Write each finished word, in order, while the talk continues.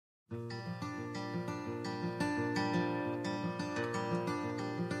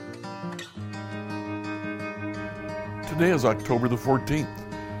Today is October the 14th.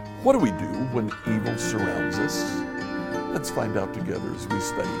 What do we do when evil surrounds us? Let's find out together as we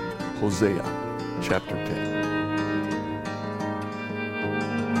study Hosea chapter 10.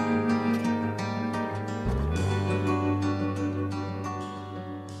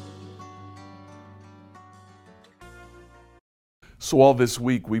 So all this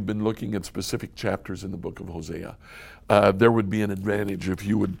week we've been looking at specific chapters in the book of Hosea. There would be an advantage if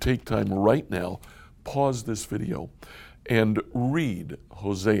you would take time right now, pause this video, and read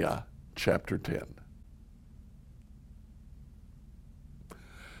Hosea chapter 10.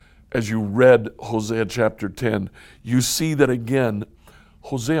 As you read Hosea chapter 10, you see that again,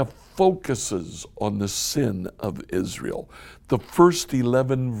 Hosea focuses on the sin of Israel. The first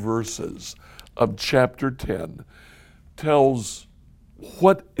 11 verses of chapter 10 tells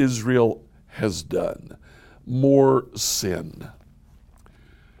what Israel has done, more sin.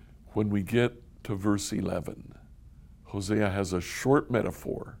 When we get to verse 11, Hosea has a short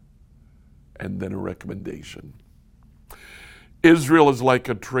metaphor and then a recommendation. Israel is like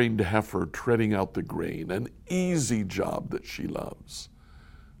a trained heifer treading out the grain, an easy job that she loves.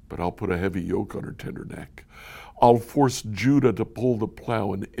 But I'll put a heavy yoke on her tender neck. I'll force Judah to pull the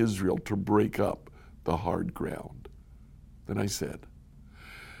plow and Israel to break up the hard ground. Then I said,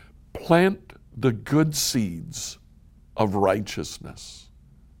 plant the good seeds of righteousness,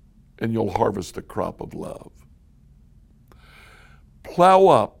 and you'll harvest a crop of love. Plow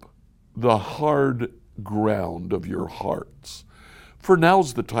up the hard ground of your hearts, for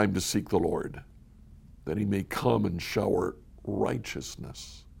now's the time to seek the Lord, that he may come and shower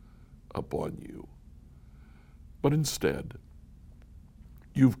righteousness upon you. But instead,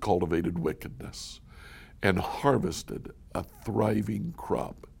 you've cultivated wickedness and harvested a thriving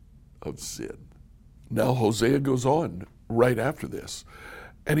crop of sin. Now Hosea goes on right after this,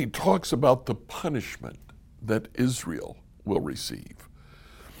 and he talks about the punishment that Israel will receive.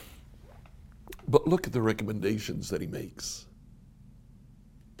 But look at the recommendations that he makes.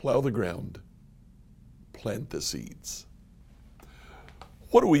 Plow the ground, plant the seeds.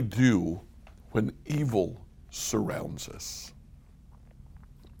 What do we do when evil surrounds us?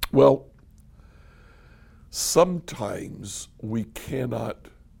 Well, sometimes we cannot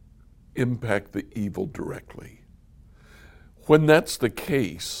impact the evil directly. When that's the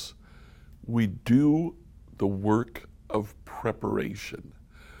case, we do the work of preparation.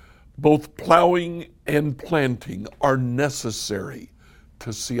 Both plowing and planting are necessary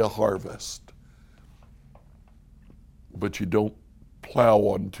to see a harvest. But you don't plow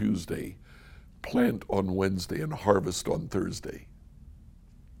on Tuesday, plant on Wednesday, and harvest on Thursday.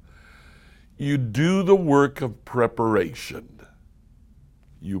 You do the work of preparation.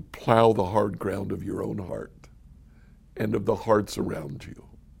 You plow the hard ground of your own heart and of the hearts around you.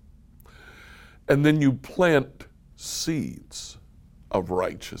 And then you plant seeds of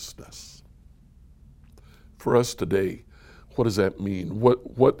righteousness. For us today, what does that mean?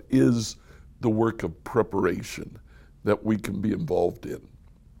 What is the work of preparation that we can be involved in?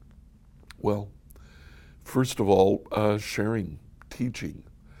 Well, first of all, sharing, teaching,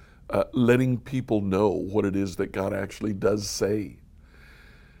 letting people know what it is that God actually does say.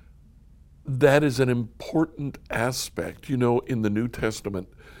 That is an important aspect. You know, in the New Testament,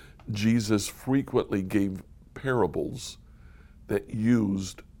 Jesus frequently gave parables that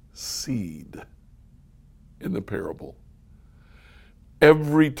used seed in the parable.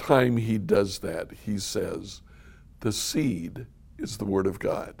 Every time he does that, he says, the seed is the Word of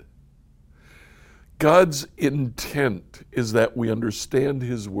God. God's intent is that we understand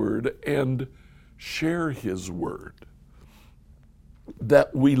his Word and share his Word,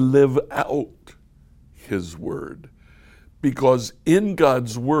 that we live out his Word, because in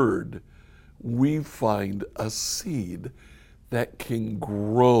God's Word, we find a seed that can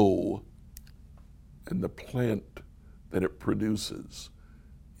grow, and the plant that it produces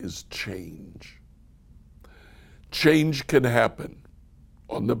is change. Change can happen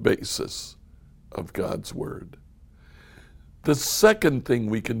on the basis of God's Word. The second thing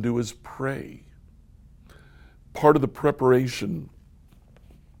we can do is pray. Part of the preparation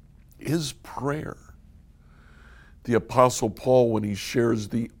is prayer. The Apostle Paul, when he shares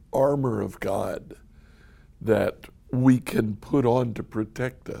the armor of God that we can put on to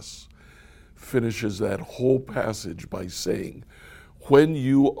protect us, finishes that whole passage by saying, when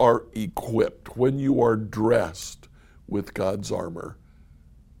you are equipped, when you are dressed with God's armor,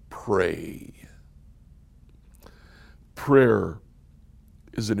 pray. Prayer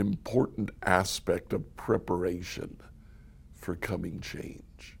is an important aspect of preparation for coming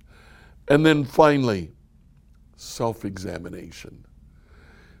change. And then finally, self-examination.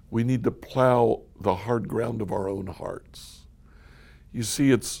 We need to plow the hard ground of our own hearts. You see,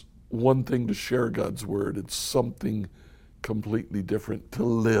 it's one thing to share God's word. It's something completely different to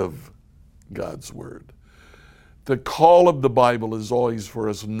live God's word. The call of the Bible is always for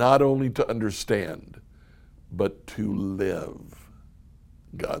us not only to understand, but to live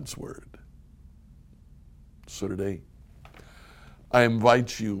God's word. So today, I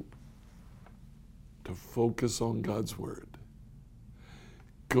invite you to focus on God's word.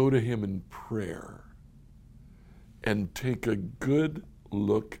 Go to him in prayer and take a good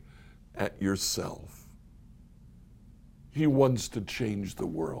look at yourself. He wants to change the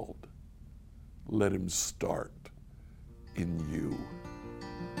world. Let him start in you.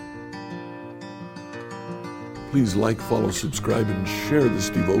 Please like, follow, subscribe, and share this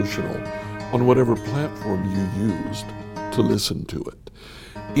devotional on whatever platform you used to listen to it.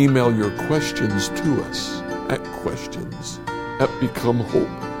 Email your questions to us at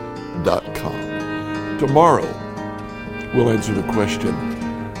questions@becomehope.com. Tomorrow, we'll answer the question,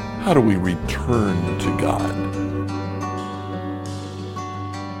 how do we return to God?